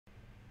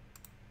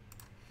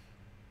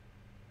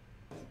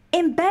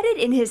Embedded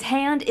in his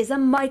hand is a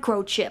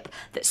microchip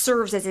that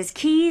serves as his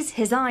keys,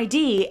 his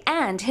ID,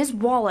 and his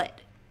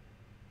wallet.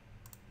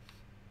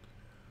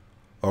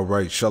 All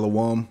right,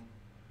 Shalom.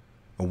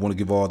 I want to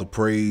give all the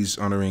praise,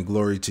 honor, and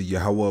glory to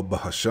Yahweh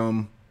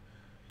Bahasham,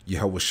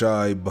 Yahweh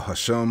Shai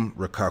Bahasham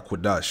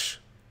Rakakwadash.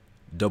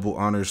 Double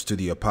honors to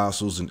the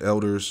apostles and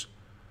elders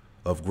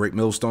of Great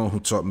Millstone who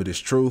taught me this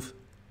truth.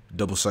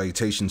 Double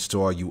salutations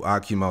to all you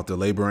Akim out there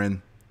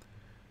laboring.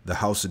 The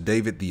house of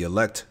David, the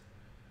elect,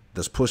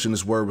 that's pushing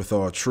his word with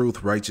all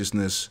truth,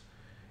 righteousness,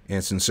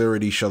 and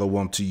sincerity.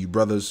 Shalom to you,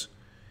 brothers,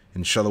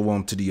 and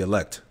shalom to the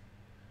elect.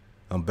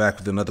 I'm back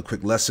with another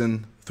quick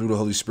lesson through the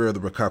Holy Spirit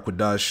of the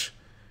Rakakwadash.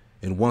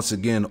 And once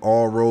again,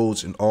 all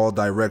roads in all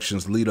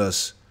directions lead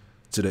us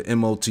to the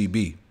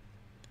MOTB,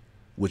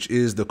 which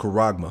is the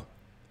Charagma.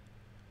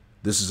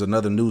 This is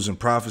another news and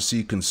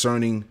prophecy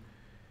concerning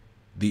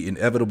the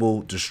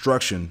inevitable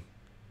destruction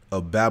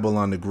of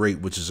Babylon the Great,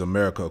 which is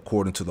America,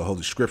 according to the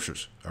Holy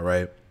Scriptures. All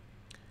right.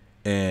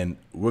 And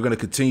we're going to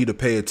continue to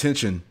pay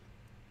attention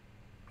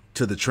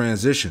to the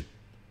transition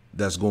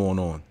that's going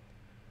on.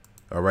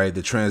 All right.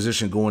 The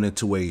transition going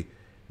into a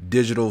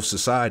digital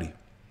society.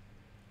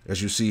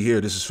 As you see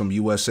here, this is from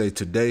USA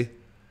Today.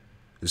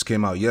 This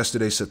came out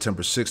yesterday,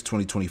 September 6,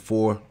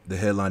 2024. The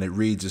headline it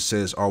reads, it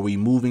says, "Are we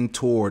moving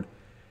toward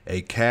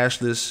a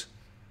cashless,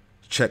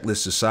 checklist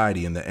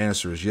society?" And the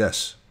answer is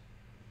yes.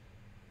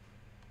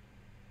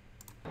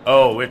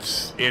 Oh,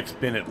 it's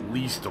been at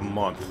least a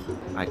month.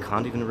 I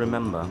can't even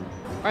remember.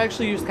 I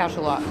actually use cash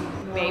a lot.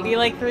 Maybe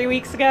like 3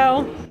 weeks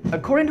ago.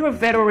 According to a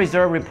Federal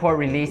Reserve report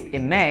released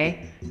in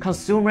May,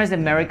 consumers in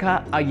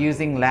America are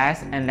using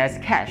less and less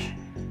cash.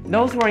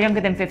 Those who are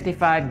younger than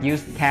 55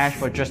 used cash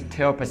for just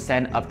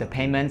 12% of the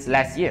payments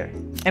last year.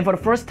 And for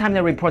the first time in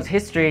the report's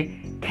history,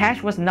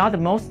 cash was now the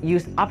most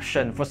used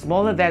option for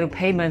smaller value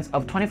payments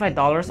of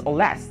 $25 or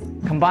less.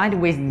 Combined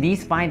with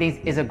these findings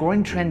is a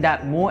growing trend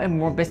that more and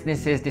more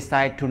businesses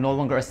decide to no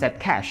longer accept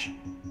cash.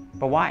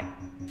 But why?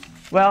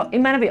 Well,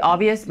 it might not be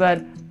obvious,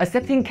 but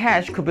accepting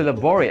cash could be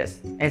laborious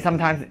and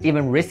sometimes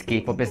even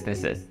risky for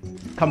businesses.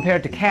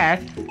 Compared to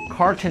cash,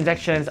 card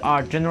transactions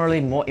are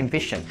generally more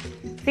efficient.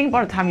 Think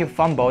about the time you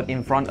fumbled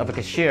in front of a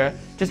cashier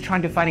just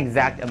trying to find the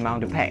exact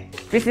amount to pay.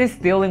 Business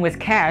dealing with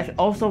cash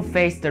also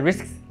face the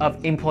risks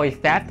of employee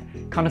theft,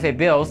 counterfeit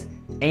bills,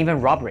 and even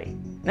robbery.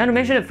 Not to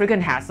mention the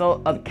frequent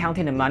hassle of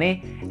counting the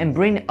money and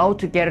bringing it all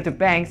together to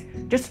banks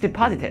just to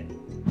deposit it.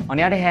 On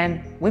the other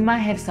hand, we might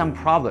have some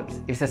problems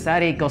if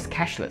society goes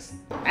cashless.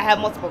 I have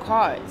multiple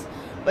cards,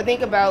 but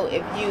think about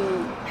if you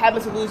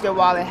happen to lose your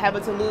wallet,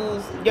 happen to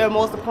lose your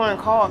most important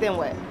card, then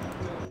what?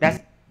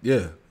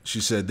 Yeah,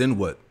 she said, then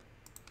what?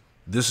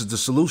 This is the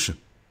solution.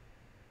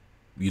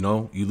 You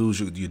know, you lose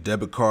your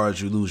debit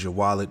cards, you lose your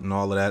wallet and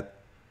all of that.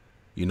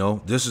 You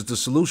know, this is the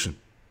solution.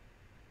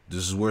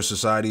 This is where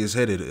society is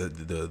headed.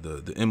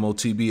 The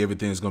MOTB,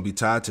 everything is going to be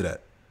tied to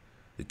that.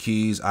 The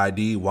keys,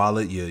 ID,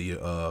 wallet,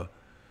 your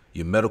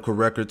medical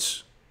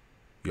records,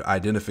 your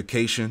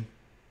identification,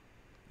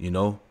 you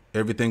know,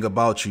 everything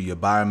about you, your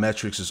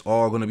biometrics is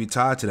all going to be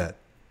tied to that.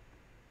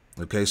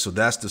 Okay, so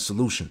that's the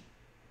solution.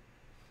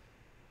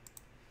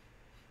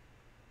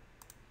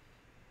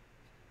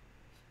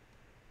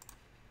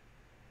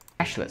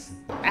 Cashless.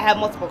 I have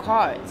multiple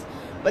cards,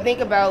 but think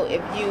about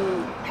if you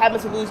happen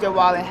to lose your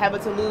wallet, happen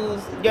to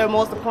lose your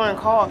most important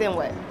card, then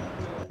what?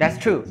 That's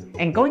true.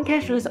 And going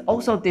cashless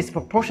also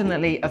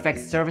disproportionately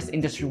affects service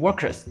industry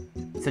workers,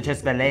 such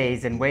as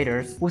valets and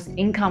waiters, whose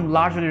income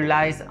largely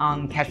relies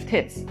on cash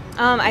tips.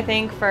 I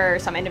think for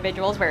some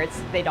individuals where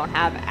they don't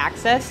have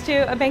access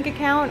to a bank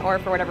account, or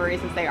for whatever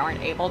reasons they aren't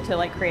able to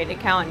like create an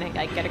account and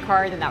like get a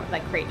card, then that would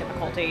like create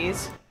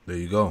difficulties. There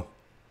you go.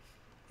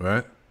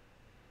 Right?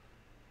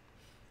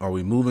 Are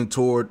we moving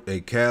toward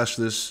a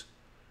cashless,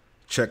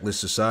 checklist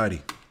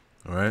society?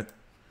 All right.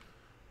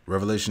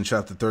 Revelation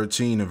chapter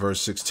 13 and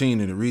verse 16,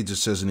 and it reads, it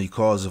says, "And he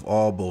caused of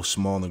all, both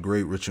small and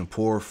great, rich and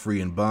poor,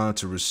 free and bond,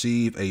 to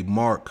receive a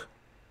mark."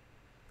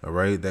 All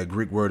right. That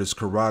Greek word is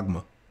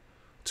charagma.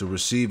 To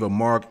receive a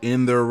mark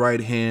in their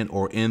right hand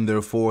or in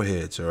their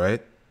foreheads. All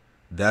right.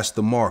 That's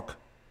the mark.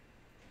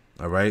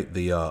 All right.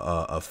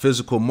 A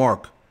physical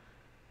mark,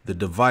 the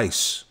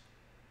device.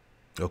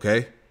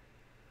 Okay.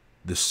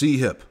 The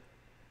C-hip.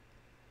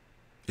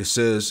 It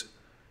says,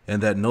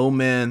 "And that no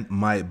man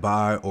might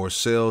buy or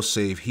sell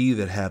save he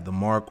that have the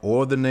mark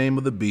or the name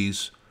of the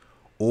beast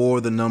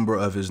or the number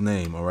of his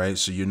name." All right.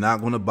 So you're not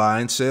going to buy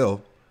and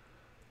sell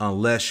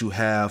unless you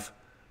have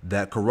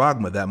that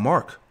charagma, that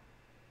mark.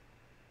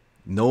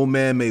 No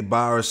man may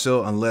buy or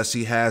sell unless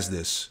he has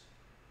this.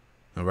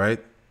 All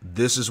right.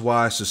 This is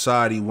why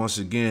society, once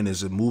again,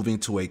 is moving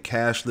to a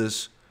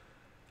cashless,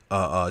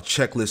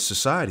 checklist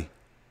society.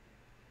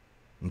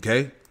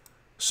 Okay.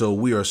 So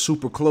we are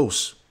super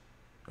close.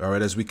 All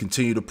right, as we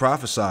continue to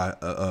prophesy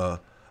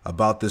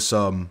about this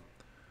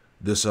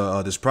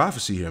this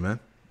prophecy here, man.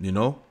 You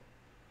know,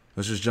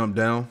 let's just jump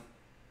down.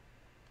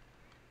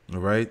 All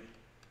right,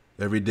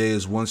 every day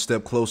is one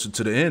step closer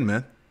to the end,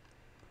 man.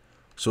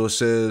 So it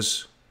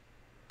says,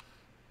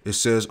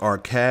 "Are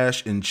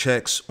cash and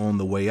checks on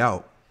the way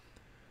out?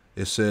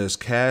 It says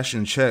cash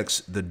and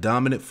checks, the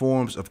dominant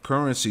forms of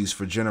currencies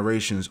for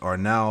generations, are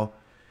now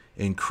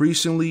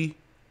increasingly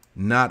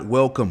not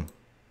welcome.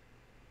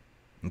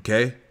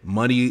 Okay,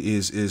 money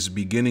is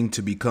beginning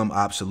to become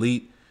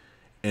obsolete.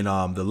 And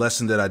the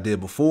lesson that I did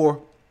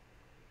before,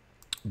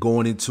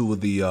 going into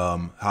the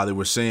how they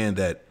were saying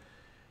that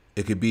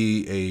it could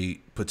be a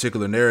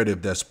particular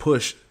narrative that's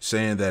pushed,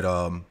 saying that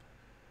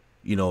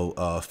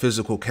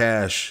physical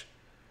cash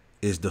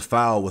is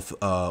defiled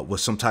with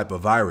some type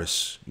of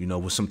virus,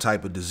 with some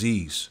type of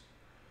disease.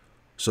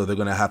 So they're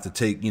gonna have to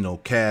take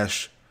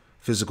cash,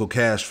 physical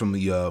cash from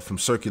the from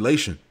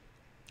circulation,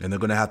 and they're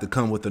gonna have to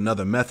come with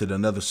another method,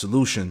 another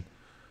solution,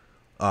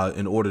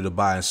 in order to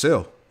buy and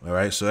sell. All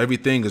right, so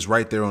everything is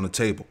right there on the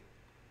table.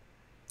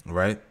 All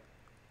right,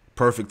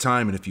 perfect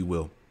timing, if you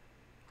will.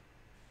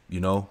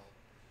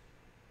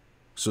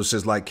 So it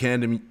says, like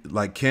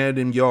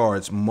Camden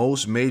Yards,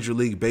 most Major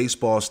League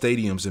Baseball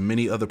stadiums and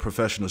many other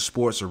professional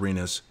sports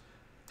arenas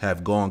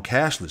have gone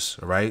cashless.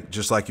 All right,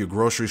 just like your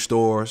grocery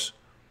stores.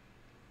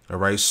 All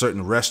right,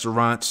 certain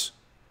restaurants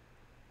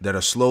that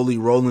are slowly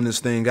rolling this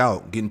thing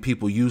out, getting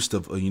people used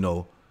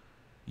to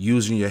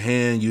using your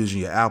hand,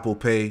 using your Apple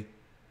Pay.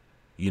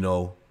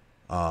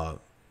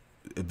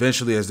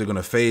 Eventually, as they're going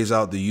to phase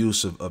out the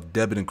use of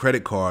debit and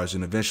credit cards,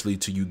 and eventually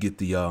till you get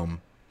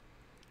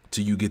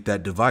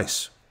that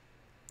device.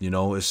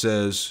 It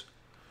says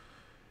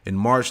in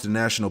March, the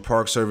National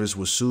Park Service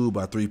was sued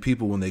by 3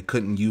 people when they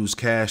couldn't use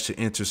cash to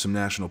enter some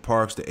national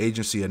parks. The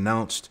agency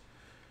announced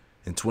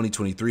in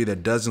 2023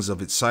 that dozens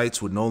of its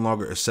sites would no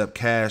longer accept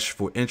cash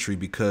for entry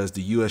because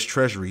the U.S.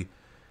 Treasury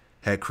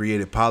had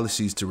created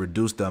policies to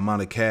reduce the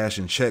amount of cash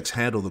and checks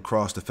handled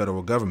across the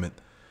federal government.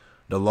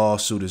 The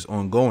lawsuit is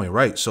ongoing,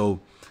 right?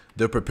 So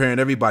they're preparing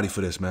everybody for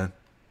this, man.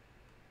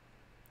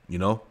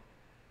 A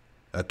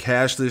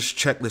cashless,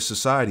 checkless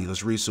society.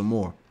 Let's read some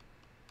more.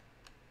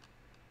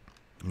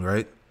 All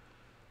right.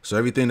 So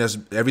everything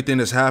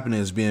that's happening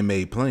is being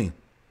made plain.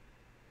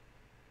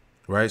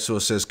 Right. So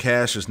it says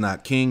cash is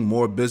not king.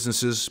 More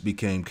businesses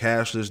became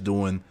cashless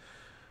during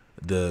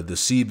the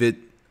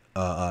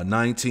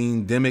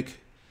COVID-19 demic,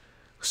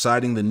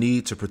 citing the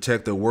need to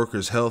protect their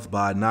workers' health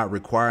by not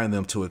requiring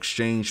them to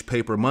exchange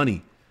paper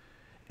money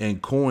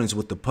and coins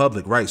with the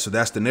public. Right. So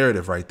that's the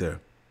narrative right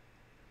there.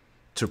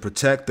 To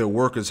protect their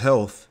workers'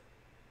 health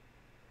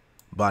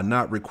by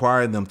not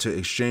requiring them to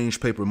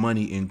exchange paper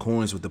money and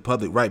coins with the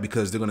public. Right.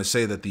 Because they're going to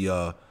say that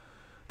the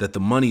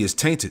money is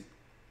tainted.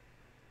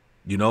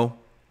 They're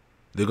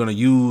going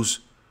to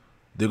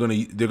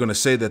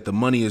say that the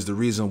money is the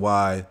reason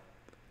why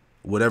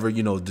whatever,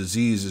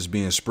 disease is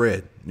being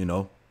spread,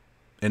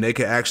 and they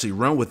can actually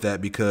run with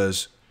that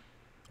because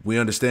we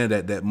understand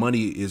that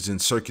money is in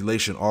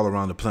circulation all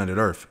around the planet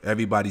Earth.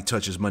 Everybody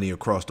touches money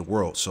across the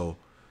world. So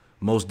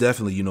most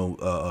definitely,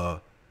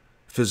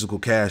 physical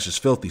cash is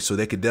filthy. So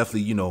they could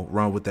definitely,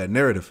 run with that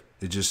narrative.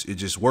 It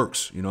just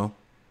works,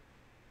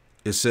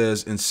 It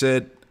says, and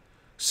said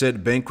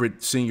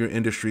Bankert senior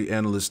industry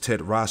analyst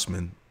Ted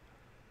Rossman,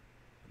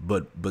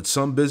 but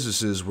some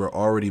businesses were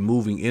already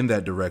moving in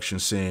that direction,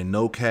 saying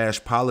no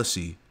cash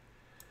policy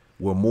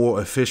were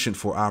more efficient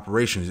for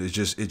operations. It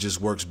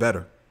just works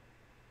better.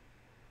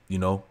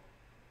 It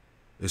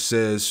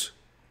says,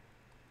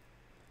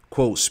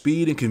 quote,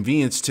 speed and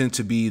convenience tend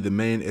to be the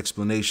main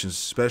explanations,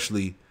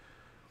 especially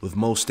with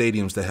most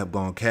stadiums that have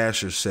gone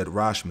cashless, said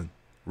Rossman.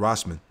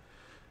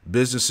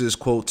 Businesses,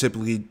 quote,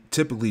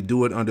 typically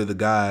do it under the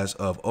guise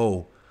of,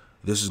 oh,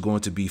 this is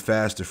going to be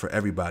faster for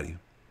everybody.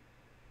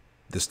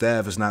 The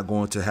staff is not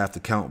going to have to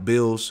count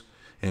bills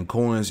and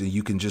coins, and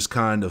you can just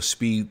kind of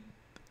speed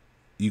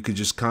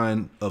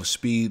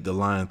the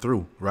line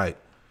through, right?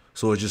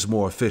 So it's just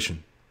more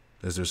efficient,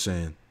 as they're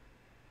saying.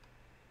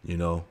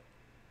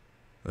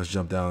 Let's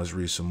jump down, let's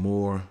read some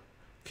more.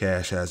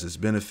 Cash has its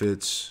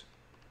benefits.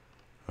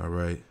 All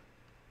right.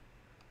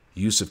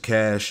 Use of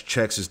cash,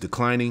 checks is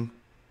declining.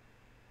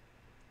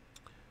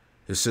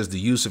 It says the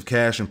use of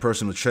cash and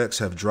personal checks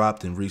have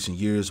dropped in recent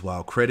years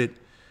while credit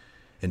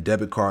and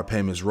debit card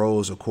payments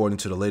rose, according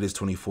to the latest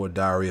 24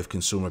 Diary of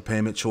Consumer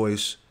Payment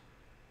Choice,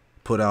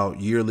 put out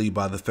yearly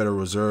by the Federal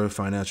Reserve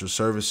Financial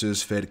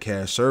Services, Fed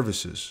Cash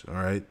Services. All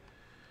right.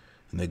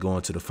 And they go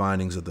into the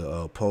findings of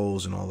the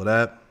polls and all of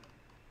that,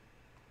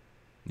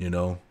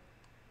 and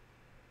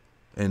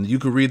you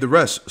can read the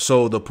rest.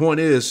 So the point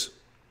is,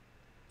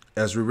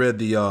 as we read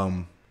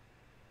the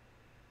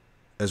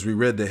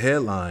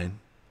headline,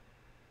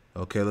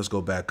 okay, let's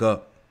go back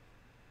up.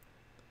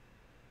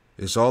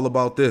 It's all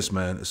about this,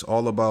 man. It's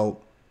all about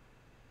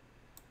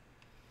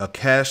a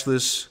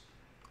cashless,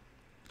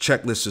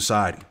 checkless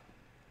society.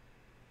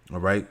 All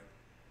right.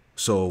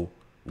 So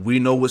we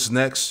know what's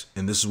next,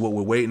 and this is what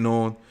we're waiting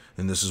on.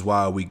 And this is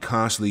why we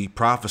constantly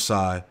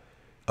prophesy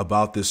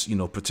about this,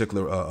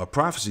 particular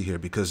prophecy here,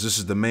 because this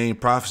is the main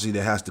prophecy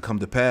that has to come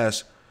to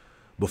pass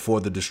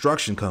before the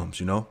destruction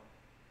comes,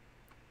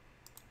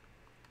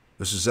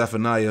 This is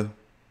Zephaniah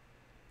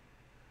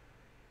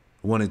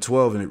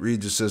 1:12, and it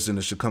reads, it says, and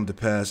it shall come to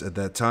pass at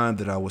that time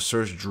that I will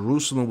search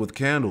Jerusalem with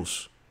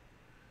candles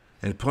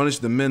and punish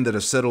the men that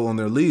are settled on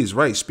their leaves.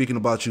 Right, speaking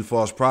about you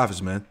false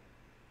prophets, man.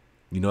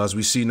 You know, as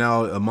we see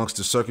now amongst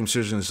the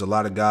circumcision, there's a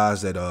lot of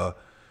guys that are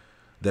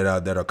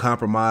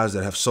compromised,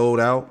 that have sold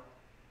out,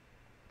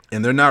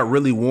 and they're not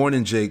really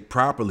warning Jake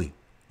properly.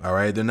 All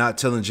right, they're not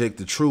telling Jake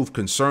the truth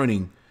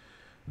concerning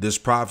this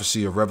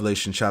prophecy of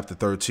Revelation chapter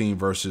 13,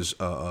 verses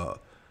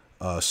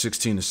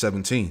 16 to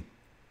 17.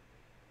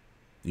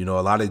 You know,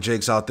 a lot of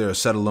Jakes out there are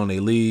settled on their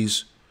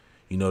leaves.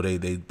 You know,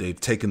 they've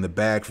taken the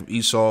bag from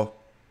Esau.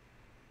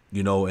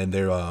 You know, and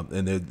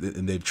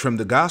they've trimmed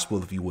the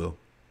gospel, if you will.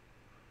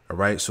 All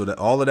right, so that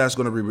all of that's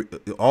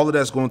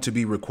going to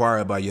be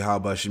required by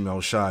Yahweh Shem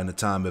Yahushua in the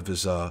time of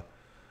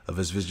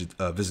his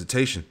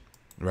visitation,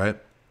 right?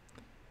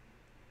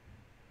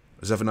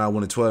 Zephaniah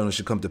 1 and 12, and it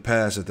should come to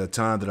pass at that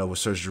time that I will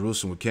search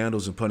Jerusalem with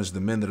candles and punish the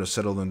men that are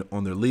settled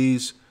on their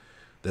leaves,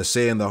 that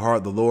say in their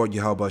heart, the Lord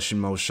Yahweh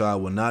Shem Yahushua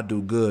will not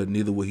do good,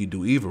 neither will he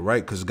do evil,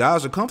 right? Because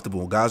guys are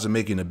comfortable. Guys are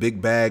making a big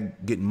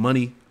bag, getting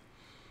money,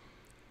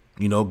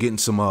 you know, getting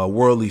some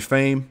worldly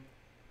fame.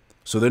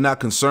 So they're not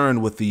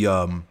concerned with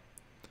the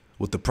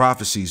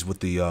prophecies, with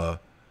the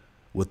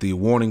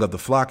warning of the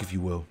flock, if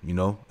you will, you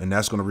know, and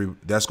that's going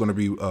to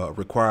be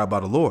required by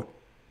the Lord.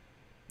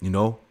 You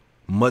know,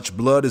 much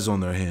blood is on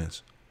their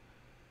hands.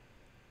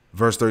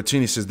 Verse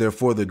 13, he says,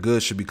 therefore the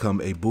good should become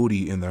a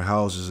booty in their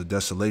houses, a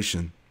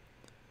desolation.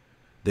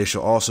 They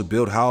shall also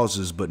build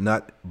houses, but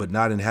not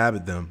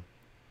inhabit them.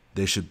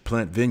 They should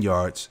plant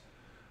vineyards,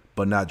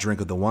 but not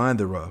drink of the wine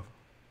thereof.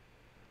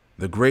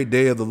 The great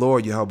day of the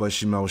Lord, Yahweh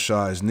Shem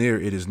Yahushua, is near.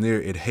 It is near.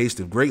 It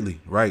hasteth greatly.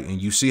 Right.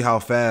 And you see how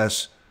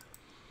fast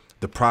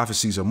the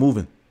prophecies are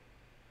moving.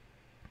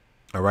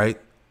 All right.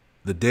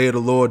 The day of the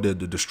Lord, the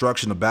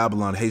destruction of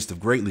Babylon hasteth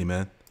greatly,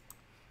 man.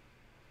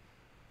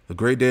 The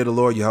great day of the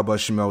Lord, Yahweh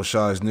Shem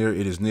Yahushua, is near.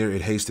 It is near.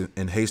 It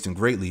hasteth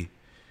greatly.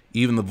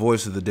 Even the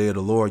voice of the day of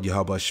the Lord,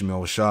 Yahweh Shem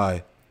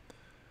Yahushua,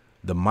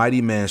 the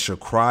mighty man shall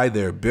cry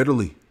there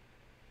bitterly.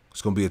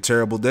 It's going to be a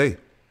terrible day.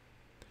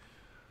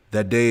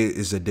 That day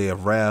is a day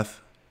of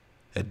wrath,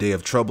 a day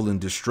of trouble and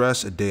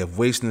distress, a day of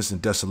wasteness and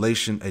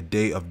desolation, a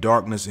day of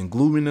darkness and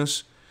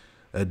gloominess,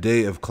 a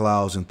day of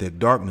clouds and thick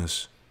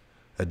darkness,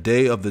 a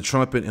day of the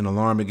trumpet and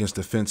alarm against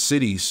the fenced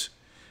cities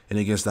and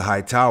against the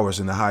high towers.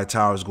 And the high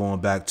towers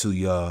going back to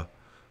the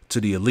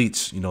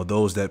elites, you know,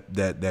 those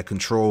that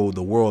control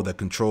the world, that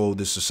control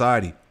this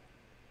society.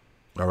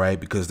 All right,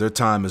 because their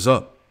time is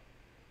up,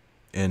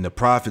 and the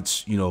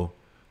prophets, you know,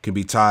 can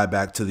be tied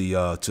back to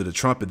the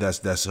trumpet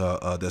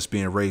that's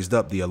being raised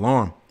up, the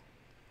alarm,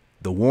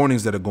 the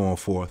warnings that are going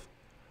forth.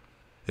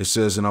 It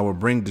says, and I will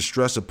bring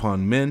distress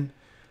upon men,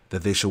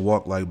 that they shall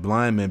walk like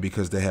blind men,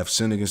 because they have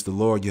sinned against the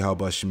Lord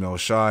Yahweh Shem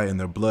Yahushua, and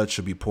their blood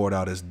shall be poured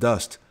out as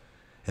dust,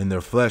 and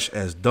their flesh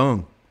as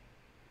dung.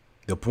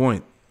 The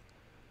point,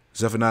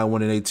 Zephaniah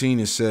 1 and 18,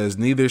 it says,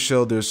 neither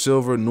shall their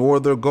silver nor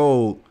their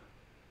gold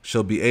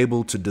shall be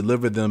able to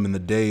deliver them in the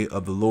day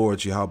of the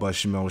Lord Yahweh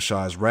Shem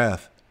Yahushua's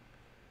wrath.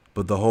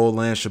 But the whole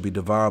land shall be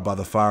devoured by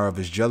the fire of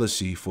his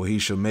jealousy, for he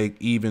shall make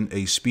even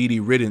a speedy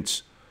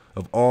riddance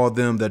of all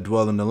them that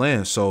dwell in the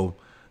land. So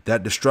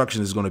that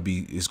destruction is going to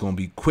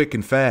be quick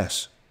and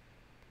fast.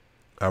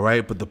 All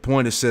right. But the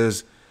point, it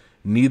says,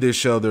 neither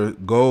shall their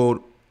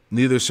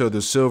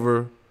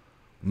silver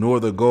nor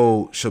the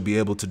gold shall be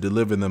able to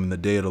deliver them in the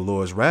day of the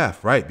Lord's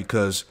wrath. Right.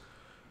 Because,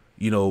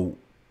 you know,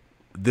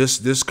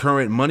 this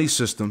current money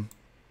system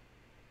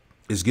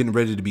is getting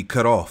ready to be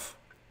cut off.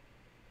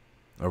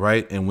 All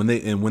right. And when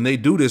they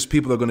do this,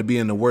 people are going to be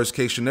in the worst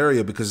case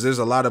scenario, because there's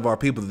a lot of our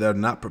people that are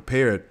not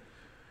prepared,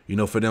 you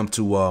know, for them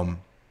to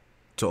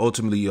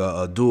ultimately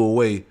do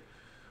away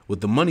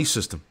with the money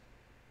system.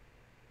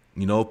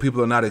 You know,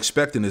 people are not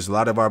expecting this. A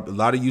lot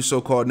of you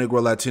so-called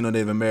Negro, Latino,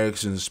 Native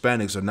Americans, and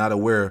Hispanics are not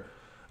aware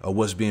of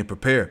what's being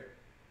prepared.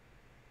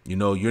 You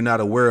know, you're not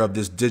aware of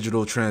this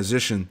digital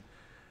transition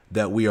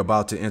that we are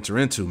about to enter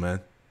into, man.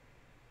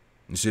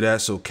 You see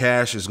that? So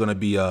cash is going to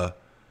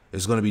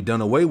be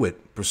done away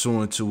with,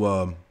 pursuant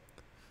to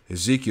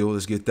Ezekiel.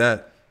 Let's get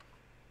that.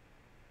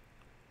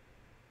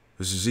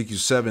 This is Ezekiel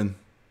 7.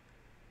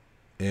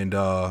 And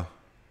let's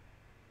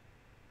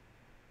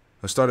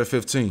start at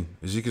 15.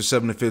 Ezekiel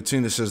 7 and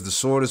 15, it says, the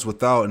sword is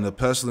without, and the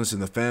pestilence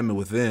and the famine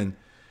within.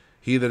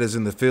 He that is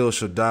in the field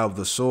shall die with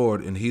the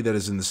sword, and he that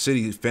is in the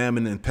city,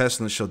 famine and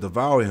pestilence shall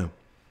devour him.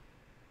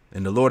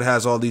 And the Lord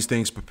has all these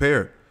things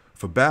prepared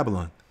for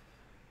Babylon.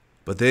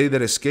 But they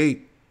that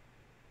escape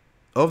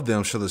of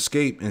them shall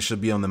escape, and shall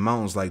be on the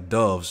mountains like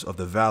doves of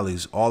the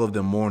valleys, all of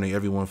them mourning,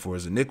 everyone for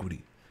his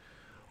iniquity.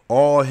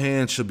 All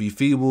hands shall be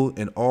feeble,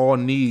 and all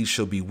knees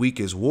shall be weak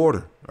as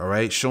water. All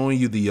right, showing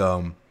you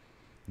the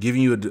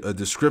giving you a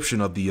description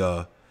of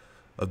the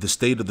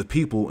state of the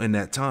people in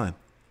that time.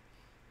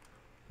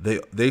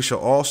 They shall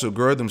also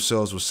gird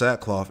themselves with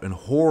sackcloth, and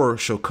horror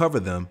shall cover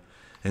them,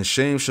 and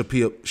shame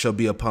shall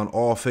be upon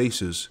all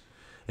faces,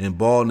 and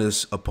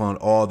baldness upon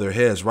all their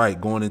heads. Right,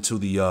 going into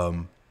the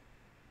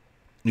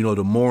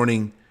the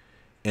mourning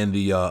and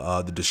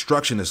the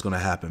destruction that's going to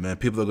happen, man.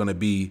 People are going to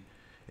be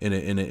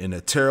in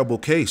a terrible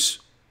case.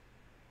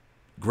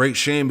 Great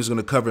shame is going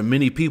to cover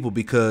many people,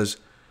 because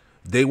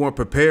they weren't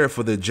prepared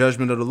for the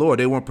judgment of the Lord.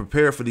 They weren't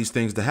prepared for these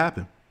things to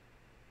happen.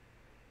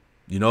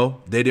 You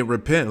know, they didn't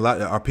repent.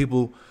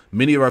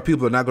 Many of our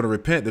people are not going to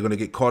repent. They're going to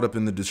get caught up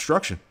in the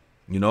destruction.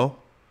 You know,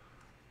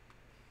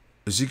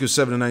 Ezekiel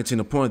 7:19,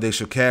 the point, they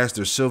shall cast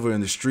their silver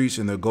in the streets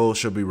and their gold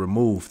shall be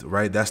removed.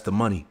 Right. That's the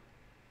money.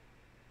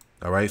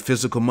 All right.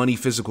 Physical money,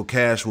 physical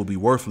cash will be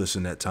worthless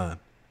in that time.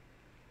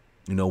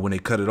 You know, when they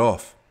cut it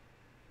off.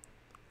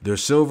 Their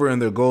silver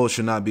and their gold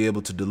shall not be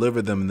able to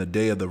deliver them in the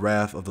day of the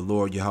wrath of the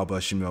Lord Yahweh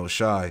Hashem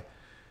Yahushai.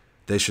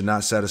 They should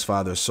not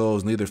satisfy their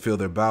souls, neither fill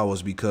their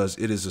bowels, because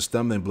it is a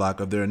stumbling block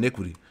of their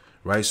iniquity.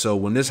 Right? So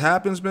when this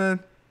happens, man,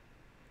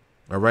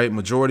 all right,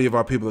 majority of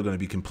our people are going to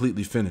be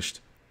completely finished.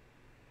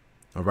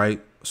 All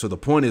right? So the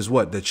point is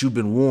what? That you've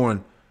been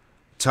warned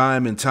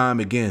time and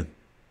time again.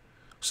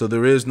 So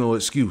there is no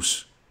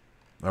excuse.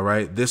 All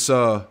right? This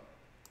MOTB,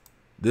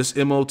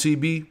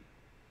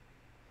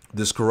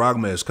 this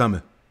charagma is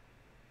coming.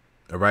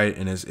 All right?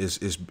 And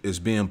it's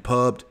being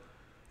pubbed.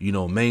 You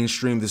know,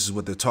 mainstream, this is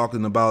what they're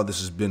talking about.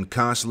 This has been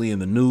constantly in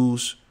the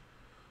news.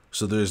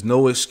 So there's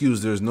no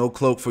excuse. There's no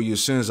cloak for your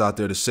sins out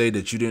there to say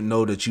that you didn't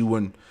know, that you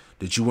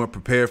weren't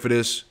prepared for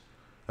this.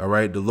 All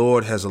right. The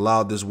Lord has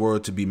allowed this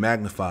word to be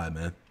magnified,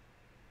 man.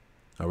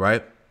 All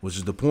right. Which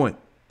is the point.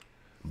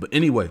 But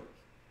anyway,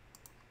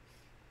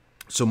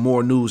 some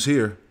more news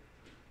here.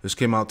 This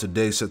came out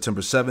today,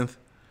 September 7th.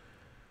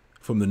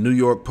 From the New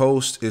York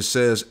Post, it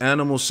says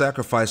animal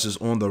sacrifices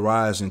on the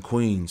rise in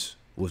Queens,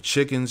 with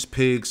chickens,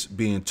 pigs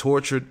being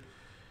tortured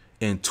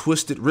and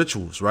twisted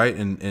rituals, right?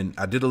 And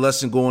I did a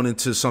lesson going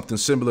into something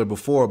similar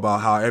before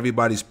about how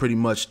everybody's pretty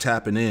much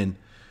tapping in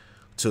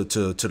to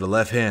the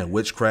left hand,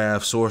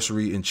 witchcraft,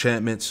 sorcery,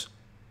 enchantments.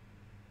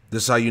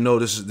 This is how you know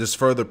this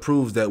further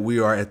proves that we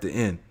are at the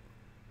end.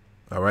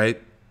 All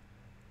right.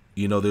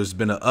 You know, there's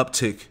been an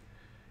uptick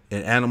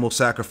in animal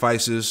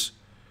sacrifices.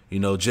 You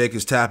know, Jake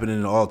is tapping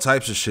into all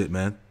types of shit,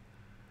 man.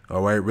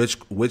 All right.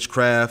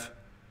 Witchcraft,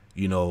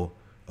 you know,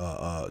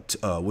 what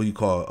do you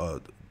call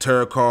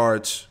tarot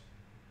cards,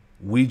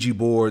 Ouija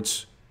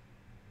boards.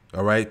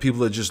 All right.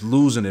 People are just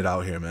losing it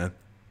out here, man.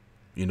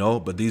 You know,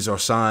 but these are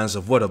signs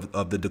of what?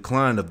 Of the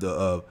decline of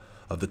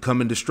the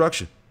coming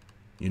destruction.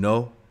 You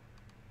know,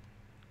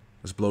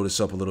 let's blow this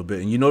up a little bit.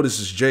 And you know, this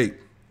is Jake,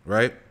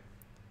 right?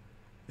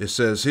 It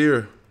says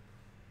here,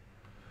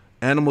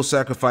 animal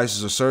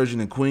sacrifices are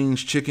surging in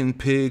Queens, chicken,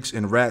 pigs,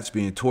 and rats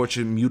being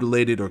tortured,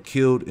 mutilated, or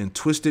killed in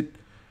twisted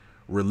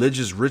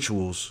religious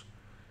rituals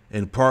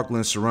in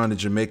parkland surrounding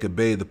Jamaica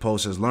Bay, the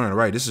Post has learned.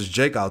 Right, this is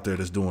Jake out there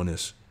that's doing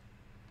this.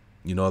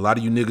 You know, a lot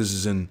of you niggas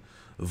is in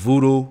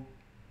voodoo.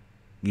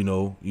 You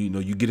know,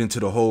 you get into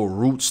the whole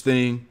roots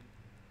thing.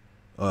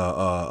 You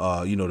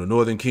know, the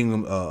Northern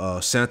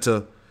Kingdom,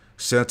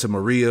 Santa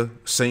Maria,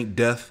 Saint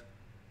Death.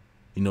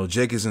 You know,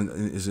 Jake is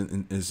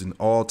in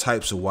all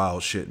types of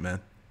wild shit,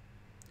 man.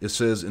 It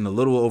says in a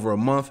little over a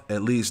month,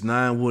 at least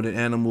 9 wounded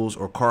animals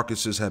or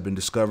carcasses have been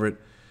discovered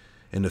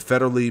in the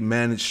federally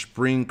managed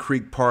Spring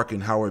Creek Park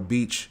in Howard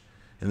Beach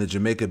and the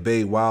Jamaica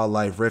Bay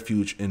Wildlife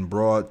Refuge in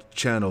Broad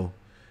Channel,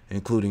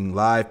 including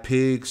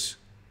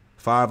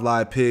 5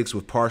 live pigs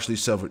with partially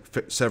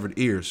severed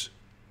ears.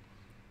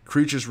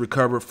 Creatures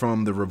recovered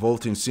from the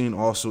revolting scene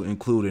also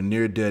include a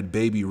near-dead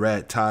baby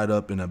rat tied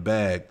up in a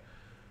bag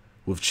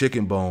with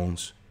chicken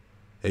bones,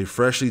 a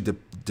freshly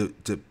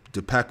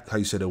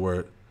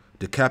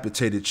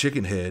decapitated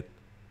chicken head,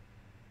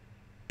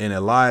 and a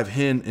live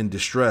hen in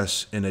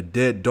distress, and a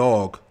dead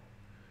dog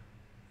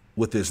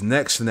with its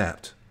neck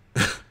snapped.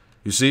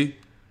 You see?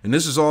 And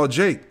this is all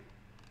Jake.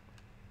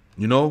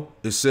 You know,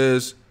 it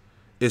says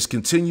it's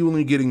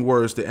continually getting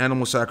worse. The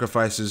animal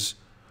sacrifices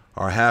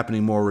are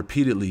happening more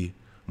repeatedly,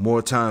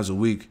 more times a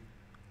week.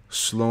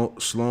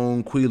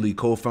 Sloan Quealy,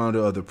 co-founder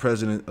of the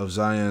president of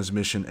Zion's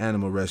Mission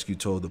Animal Rescue,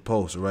 told the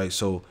Post. Right?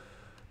 So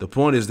the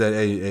point is that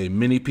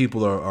many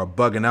people are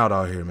bugging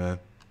out here, man.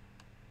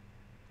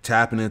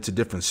 Tapping into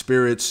different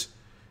spirits,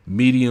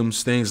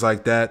 mediums, things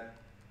like that.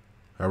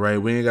 All right,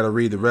 we ain't got to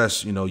read the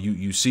rest. You know,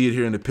 you see it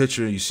here in the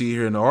picture, you see it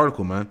here in the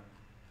article, man.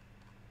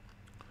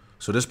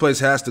 So this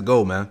place has to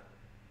go, man.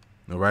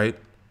 All right,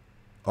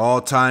 all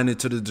tying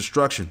into the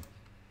destruction.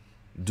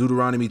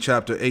 Deuteronomy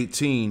chapter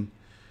 18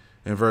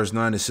 and verse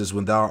 9, it says,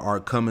 when thou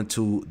art coming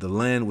to the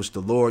land which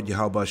the Lord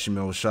Yahweh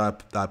Shemel Shai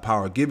thy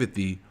power giveth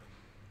thee,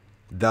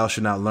 thou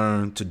shalt not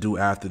learn to do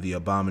after the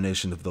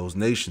abomination of those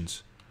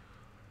nations.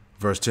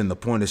 Verse 10, the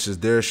point, it says,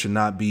 there should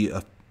not be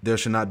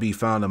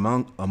found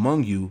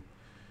among you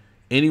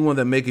anyone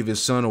that maketh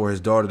his son or his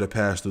daughter to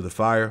pass through the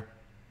fire,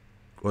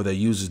 or that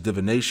uses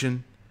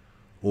divination,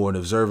 or an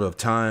observer of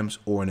times,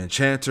 or an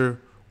enchanter,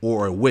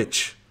 or a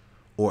witch,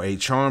 or a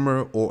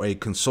charmer, or a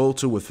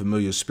consulter with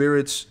familiar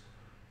spirits,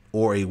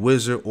 or a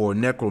wizard, or a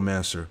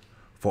necromancer.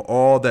 For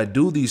all that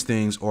do these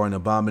things are an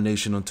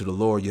abomination unto the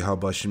Lord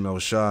Yahweh Shemel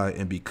Shai,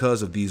 and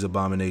because of these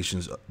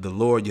abominations, the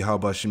Lord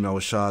Yahweh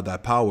Shemel Shai, thy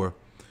power,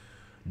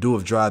 do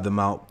have dried them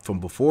out from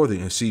before thee.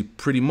 And see,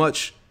 pretty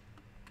much,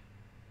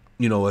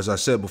 you know, as I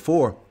said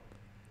before,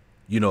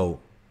 you know,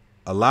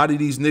 a lot of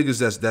these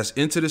niggas that's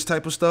into this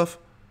type of stuff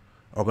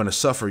are going to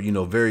suffer, you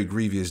know, very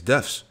grievous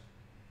deaths.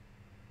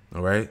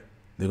 All right.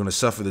 They're going to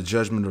suffer the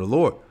judgment of the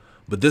Lord.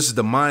 But this is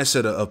the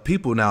mindset of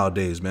people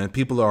nowadays, man.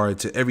 People are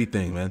into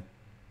everything, man.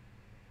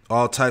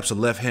 All types of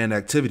left-hand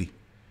activity,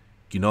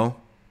 you know.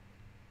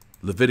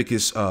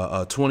 Leviticus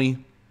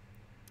 20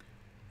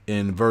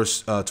 in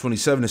verse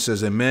 27, it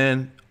says, a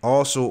man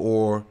also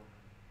or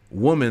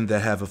woman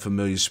that have a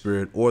familiar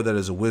spirit or that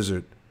is a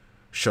wizard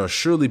shall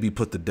surely be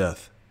put to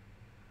death.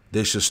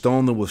 They shall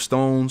stone them with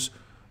stones.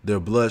 Their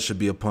blood should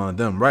be upon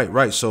them.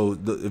 Right. So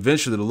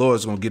eventually the Lord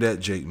is going to get at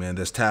Jake, man,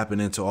 that's tapping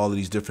into all of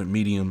these different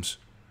mediums.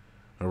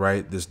 All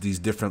right. There's these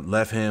different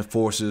left-hand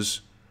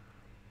forces,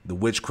 the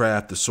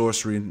witchcraft, the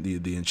sorcery,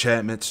 the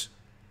enchantments,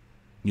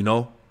 you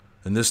know,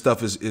 and this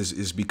stuff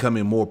is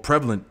becoming more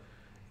prevalent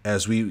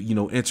as we, you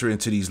know, enter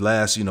into these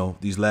last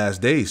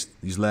days,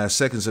 these last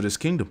seconds of this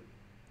kingdom,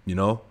 you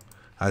know.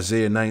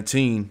 Isaiah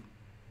 19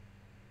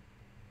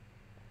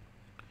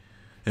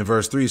 in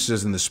verse 3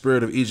 says, and the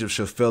spirit of Egypt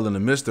shall fail in the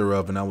midst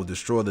thereof, and I will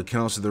destroy the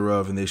counsel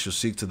thereof, and they shall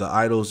seek to the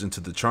idols and to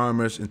the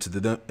charmers and to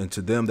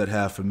them that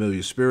have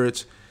familiar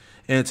spirits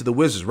and to the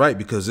wizards. Right,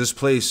 because this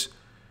place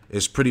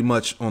is pretty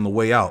much on the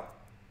way out.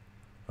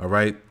 All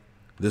right,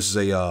 this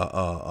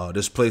is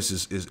this place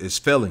is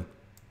failing.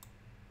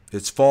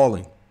 It's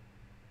falling.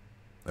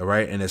 All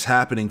right, and it's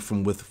happening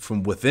from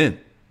within.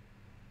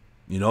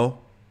 You know,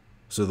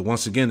 so that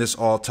once again, this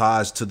all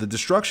ties to the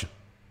destruction.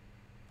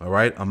 All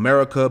right,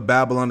 America,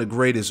 Babylon the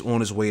Great is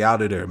on its way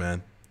out of there,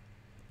 man.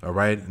 All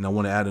right, and I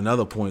want to add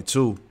another point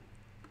too,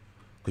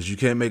 because you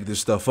can't make this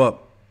stuff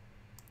up.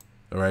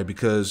 All right,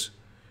 because,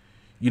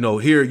 you know,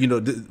 here, you know,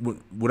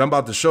 what I'm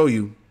about to show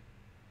you,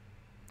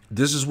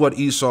 this is what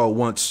Esau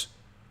wants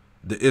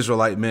the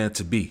Israelite man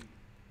to be.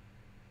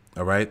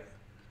 All right,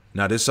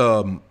 now this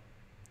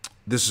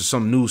is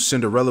some new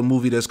Cinderella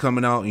movie that's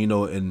coming out, you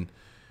know, and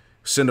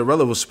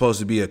Cinderella was supposed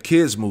to be a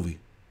kid's movie,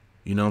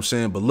 you know what I'm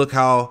saying? But look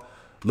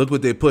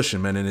what they're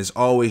pushing, man. And it's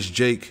always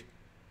Jake,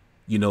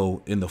 you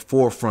know, in the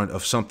forefront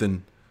of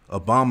something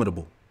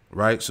abominable,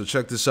 right? So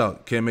check this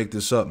out. Can't make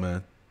this up,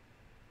 man.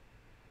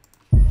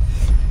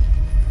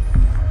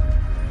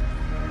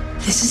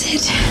 This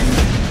is it.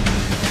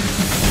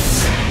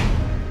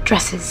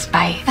 Dresses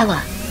by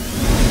Ella.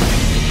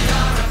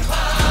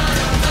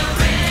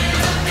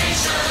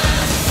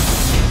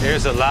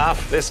 Here's a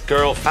laugh. This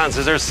girl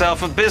fancies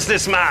herself a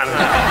businessman.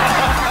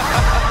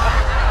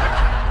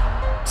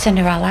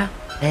 Cinderella,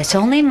 it's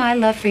only my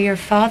love for your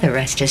father,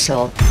 rest his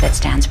soul, that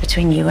stands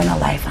between you and a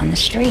life on the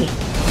street.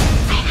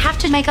 I have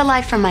to make a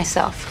life for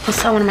myself. I'll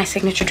sell one of my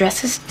signature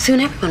dresses. Soon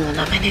everyone will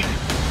know my name.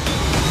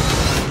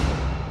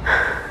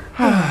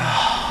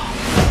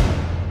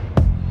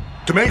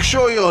 To make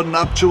sure your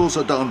nuptials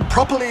are done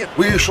properly,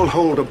 we shall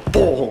hold a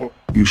ball.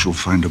 You shall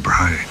find a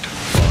bride.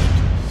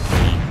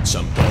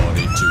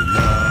 Somebody to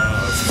love.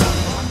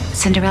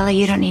 Cinderella,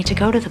 you don't need to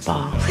go to the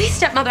ball. Please,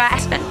 stepmother, I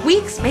spent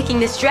weeks making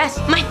this dress.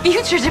 My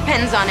future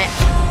depends on it.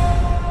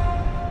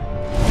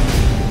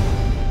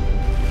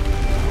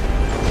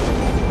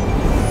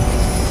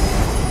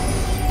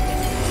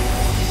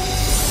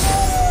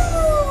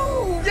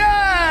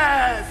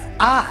 Yes!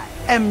 I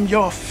am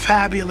your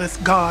fabulous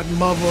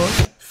godmother.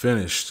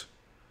 Finished.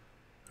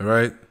 All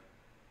right.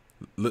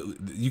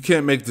 You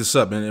can't make this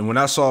up. And when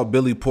I saw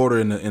Billy Porter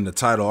in the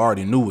title, I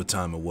already knew what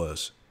time it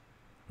was.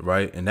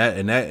 Right. And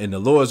the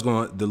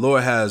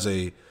Lord has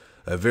a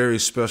very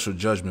special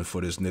judgment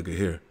for this nigga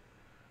here.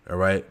 All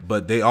right.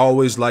 But they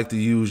always like to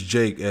use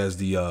Jake as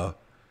the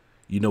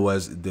you know,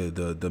 as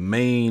the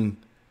main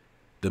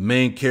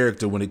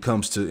character when it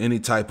comes to any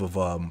type of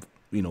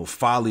you know,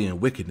 folly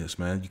and wickedness,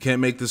 man. You can't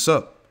make this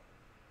up.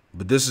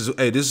 But this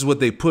is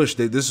what they push.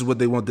 This is what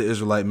they want the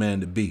Israelite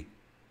man to be.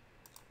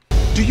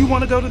 Do you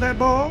want to go to that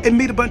ball and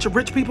meet a bunch of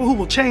rich people who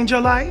will change your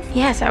life?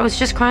 Yes, I was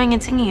just crying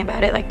and singing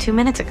about it like 2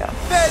 minutes ago.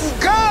 Then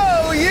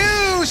go,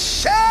 you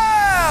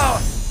shall!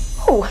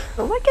 Oh,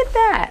 look at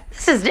that.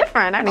 This is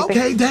different.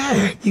 Okay,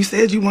 Dad. You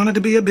said you wanted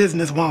to be a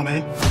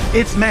businesswoman.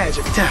 It's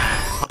magic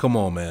time. Come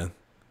on, man.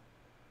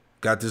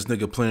 Got this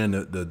nigga playing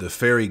the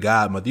fairy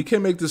godmother. You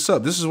can't make this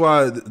up. This is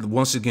why,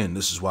 once again,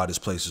 this is why this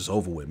place is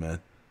over with,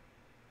 man.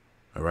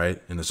 All right?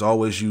 And it's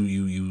always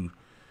you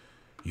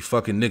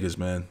fucking niggas,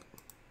 man.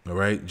 All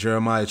right,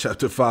 Jeremiah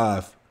chapter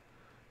 5.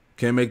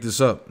 Can't make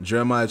this up.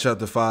 Jeremiah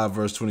chapter 5,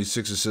 verse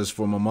 26, it says,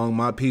 For among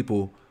my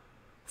people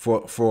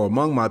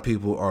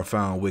are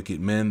found wicked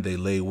men. They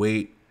lay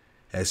wait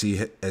as he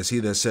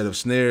that set up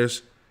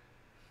snares.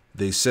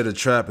 They set a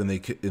trap and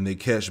they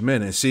catch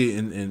men. And see,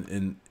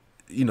 and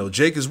you know,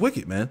 Jake is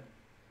wicked, man.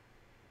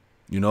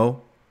 You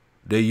know,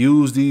 they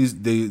use these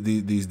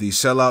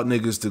sellout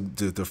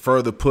niggas to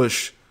further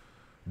push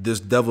this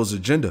devil's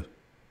agenda.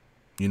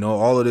 You know,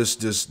 all of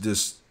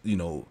this you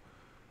know,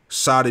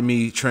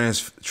 sodomy,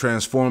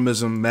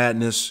 transformism,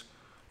 madness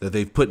that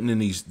they've put in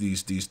these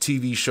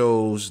TV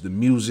shows, the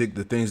music,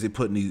 the things they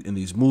put in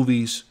these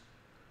movies.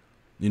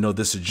 You know,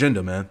 this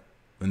agenda, man.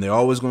 And they're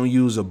always going to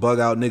use a bug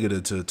out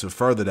nigga to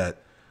further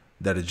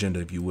that agenda,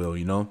 if you will,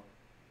 you know.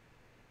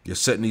 You're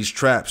setting these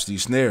traps,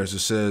 these snares. It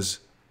says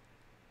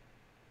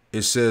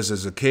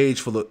as a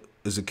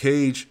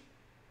cage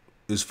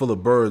is full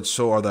of birds,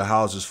 so are their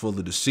houses full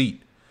of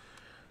deceit.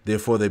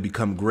 Therefore, they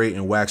become great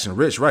and waxing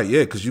rich. Right,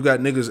 yeah, because you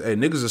got niggas, hey,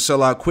 niggas will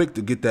sell out quick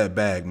to get that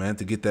bag, man,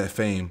 to get that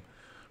fame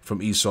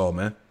from Esau,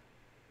 man.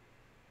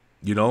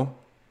 You know?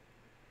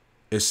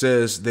 It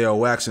says they are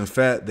waxing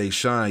fat, they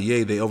shine,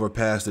 yea, they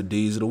overpass the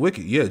deeds of the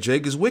wicked. Yeah,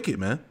 Jake is wicked,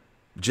 man.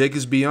 Jake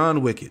is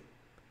beyond wicked.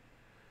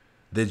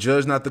 They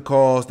judge not the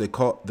cause, they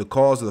call the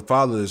cause of the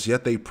fatherless,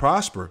 yet they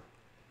prosper.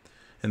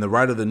 And the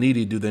right of the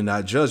needy do they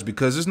not judge,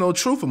 because there's no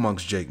truth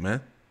amongst Jake,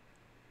 man.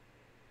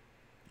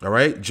 All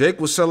right? Jake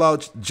will sell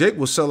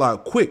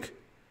out quick.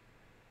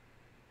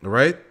 All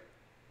right?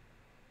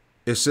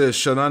 It says,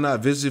 shall I not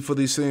visit for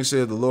these things,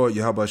 saith the Lord,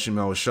 Yahweh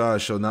Shemel Shai,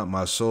 shall not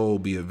my soul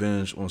be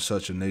avenged on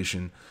such a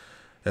nation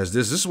as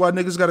this? This is why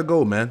niggas gotta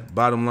go, man.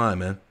 Bottom line,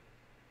 man.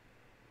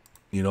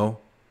 You know?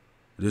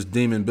 This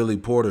demon Billy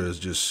Porter is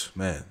just,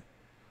 man,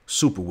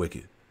 super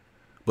wicked.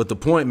 But the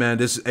point, man,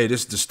 this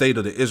is the state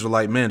of the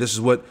Israelite man. This is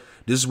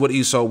what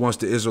Esau wants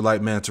the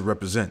Israelite man to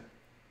represent.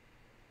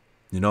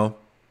 You know?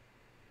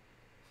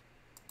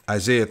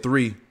 Isaiah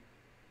 3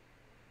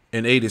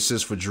 and 8, it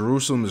says, for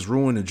Jerusalem is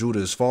ruined and Judah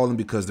is fallen,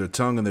 because their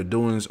tongue and their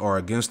doings are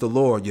against the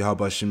Lord,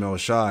 Yahweh Shemel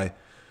Shai,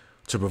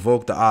 to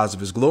provoke the eyes of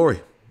his glory.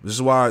 This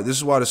is why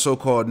the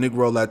so-called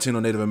Negro, Latino,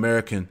 Native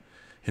American,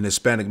 and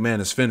Hispanic man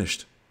is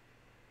finished.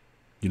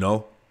 You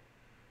know?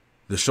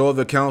 The show of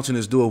their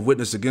countenance doeth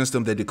witness against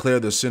them. They declare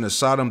their sin as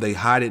Sodom, they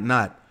hide it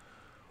not.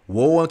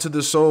 Woe unto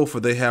the soul, for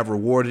they have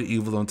rewarded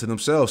evil unto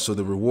themselves. So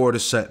the reward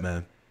is set,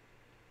 man.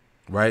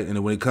 Right?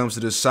 And when it comes to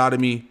this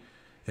sodomy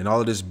and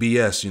all of this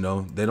BS, you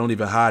know, they don't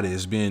even hide it.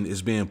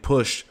 It's being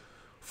pushed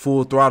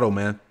full throttle,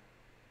 man.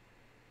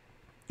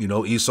 You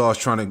know, Esau's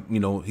trying to, you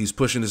know, he's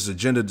pushing this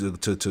agenda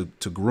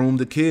to groom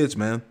the kids,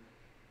 man,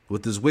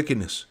 with this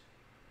wickedness.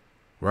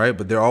 Right?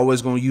 But they're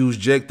always going to use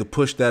Jake to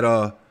push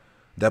that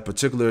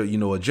particular, you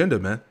know, agenda,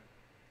 man.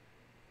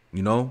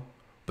 You know?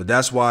 But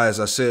that's why, as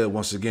I said,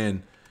 once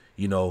again,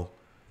 you know,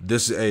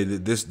 this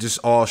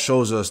all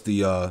shows us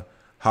the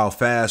how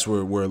fast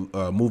we're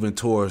moving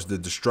towards the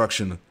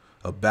destruction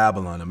of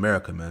Babylon,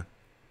 America, man.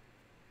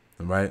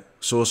 All right?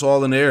 So it's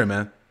all in the air,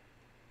 man.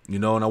 You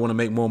know, and I want to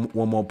make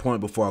one more point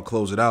before I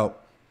close it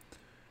out.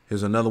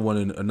 Here's another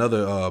one,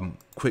 another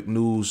quick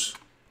news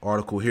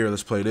article here.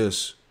 Let's play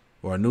this,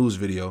 or a news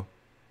video.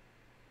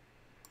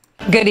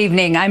 Good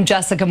evening. I'm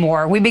Jessica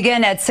Moore. We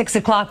begin at 6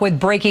 o'clock with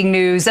breaking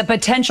news. A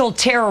potential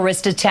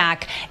terrorist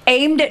attack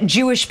aimed at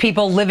Jewish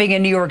people living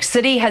in New York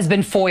City has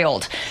been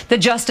foiled. The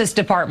Justice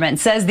Department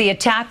says the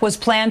attack was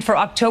planned for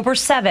October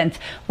 7th,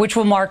 which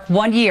will mark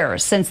 1 year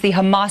since the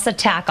Hamas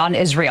attack on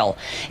Israel.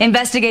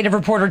 Investigative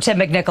reporter Tim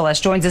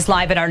McNicholas joins us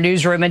live in our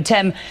newsroom. And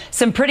Tim,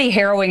 some pretty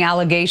harrowing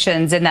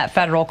allegations in that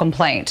federal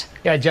complaint.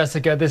 Yeah,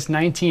 Jessica, this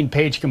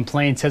 19-page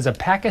complaint says a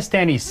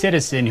Pakistani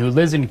citizen who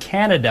lives in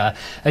Canada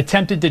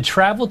attempted to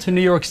travel to New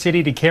York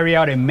City to carry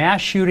out a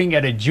mass shooting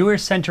at a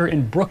Jewish center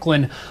in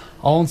Brooklyn,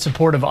 all in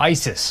support of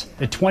ISIS.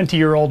 The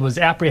 20-year-old was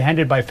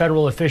apprehended by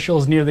federal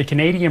officials near the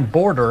Canadian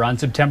border on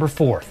September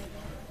 4th.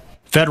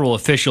 Federal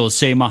officials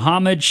say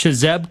Mohammed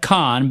Shazeb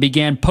Khan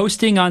began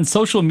posting on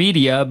social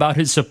media about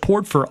his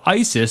support for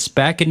ISIS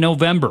back in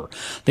November.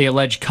 They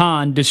allege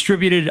Khan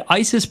distributed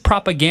ISIS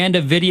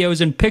propaganda videos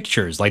and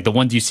pictures like the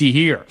ones you see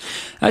here.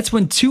 That's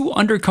when two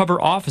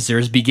undercover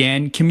officers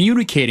began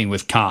communicating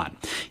with Khan.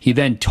 He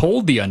then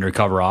told the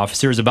undercover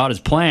officers about his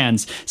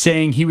plans,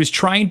 saying he was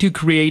trying to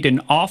create an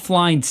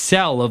offline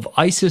cell of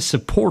ISIS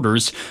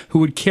supporters who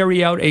would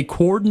carry out a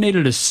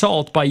coordinated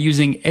assault by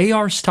using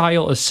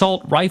AR-style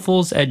assault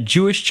rifles at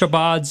Jewish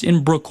Chabads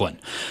in Brooklyn.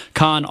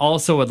 Khan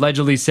also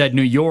allegedly said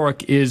New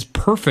York is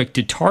perfect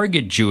to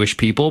target Jewish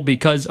people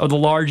because of the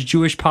large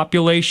Jewish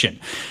population.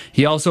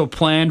 He also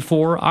planned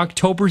for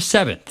October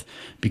 7th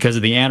because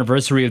of the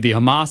anniversary of the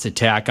Hamas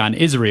attack on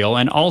Israel,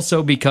 and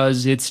also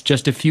because it's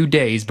just a few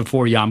days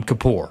before Yom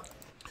Kippur.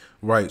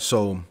 Right.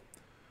 So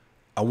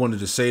I wanted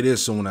to say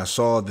this. So when I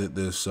saw that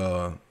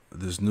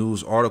this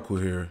news article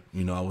here,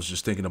 you know, I was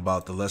just thinking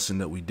about the lesson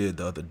that we did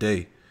the other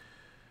day.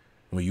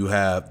 When you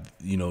have,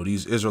 you know,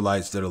 these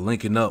Israelites that are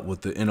linking up with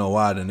the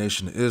NOI, the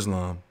Nation of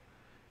Islam,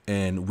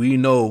 and we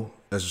know,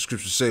 as the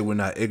scriptures say, we're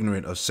not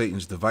ignorant of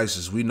Satan's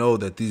devices. We know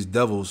that these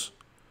devils,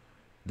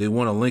 they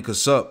want to link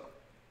us up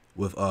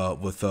with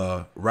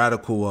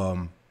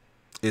radical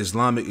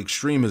Islamic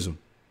extremism.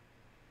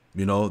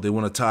 You know, they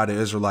want to tie the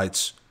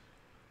Israelites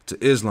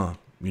to Islam.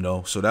 You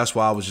know, so that's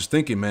why I was just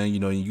thinking, man. You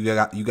know, you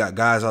got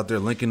guys out there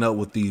linking up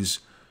with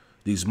these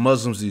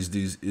Muslims,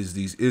 these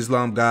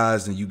Islam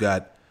guys, and you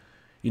got,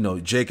 you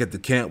know, Jake at the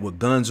camp with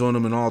guns on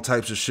him and all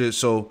types of shit.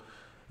 So,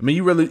 I mean,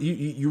 you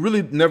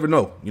really never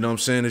know. You know what I'm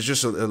saying? It's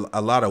just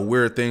a lot of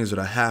weird things that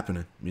are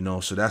happening, you know.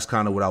 So that's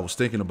kind of what I was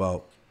thinking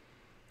about,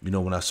 you know,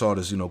 when I saw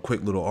this, you know,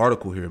 quick little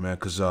article here, man.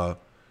 Because,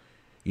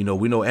 you know,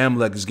 we know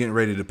Amalek is getting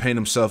ready to paint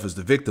himself as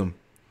the victim,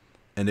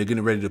 and they're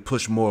getting ready to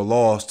push more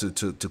laws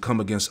to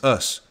come against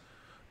us,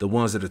 the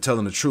ones that are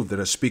telling the truth, that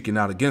are speaking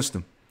out against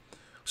them.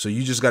 So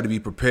you just got to be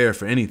prepared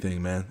for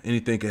anything, man.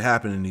 Anything can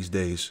happen in these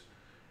days,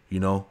 you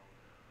know.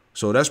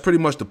 So that's pretty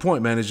much the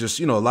point, man. It's just,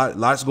 you know,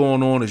 lots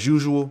going on as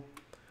usual.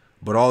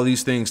 But all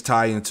these things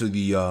tie into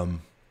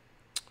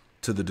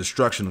the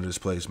destruction of this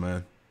place,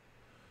 man.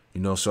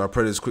 You know, so I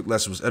pray this quick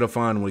lesson was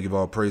edifying. I want to give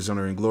all praise,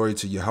 honor, and glory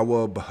to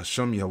Yahweh,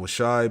 Bahasham, Yahweh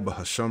Shai,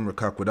 Bahasham,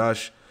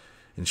 Rakakwadash,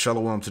 and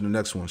Shalom to the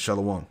next one.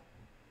 Shalom.